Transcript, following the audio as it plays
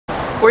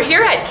We're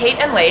here at Kate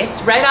and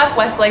Lace, right off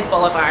Westlake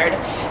Boulevard.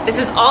 This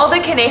is all the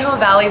Conejo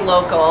Valley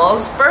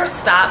locals' first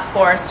stop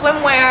for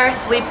swimwear,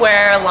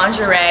 sleepwear,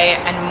 lingerie,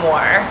 and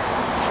more.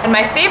 And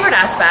my favorite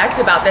aspect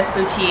about this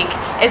boutique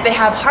is they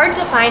have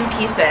hard-to-find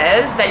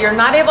pieces that you're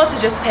not able to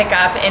just pick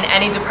up in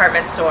any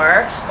department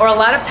store, or a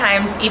lot of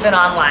times even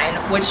online,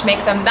 which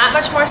make them that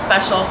much more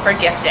special for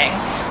gifting.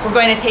 We're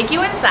going to take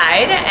you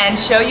inside and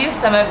show you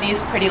some of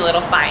these pretty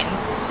little finds.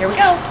 Here we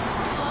go.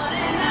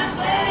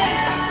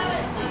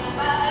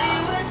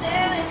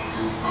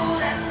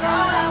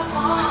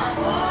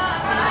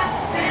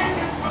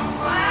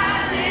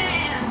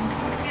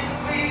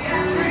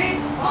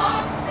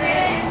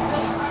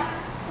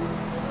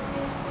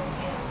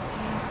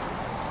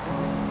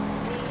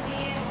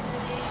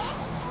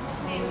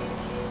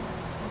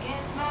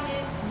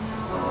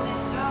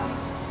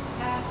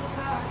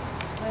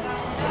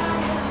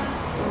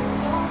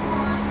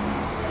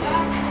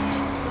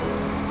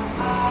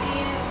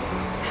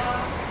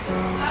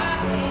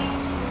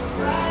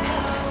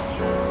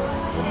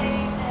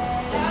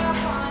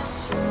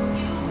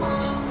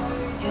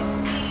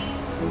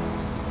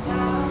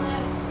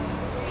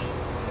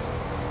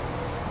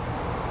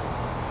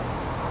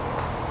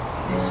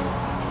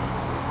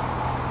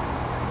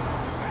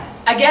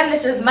 Again,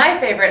 this is my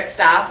favorite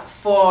stop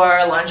for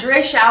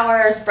lingerie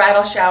showers,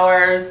 bridal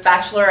showers,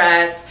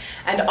 bachelorettes,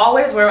 and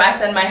always where I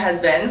send my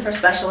husband for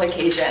special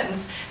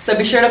occasions. So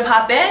be sure to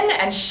pop in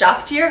and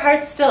shop to your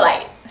heart's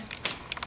delight.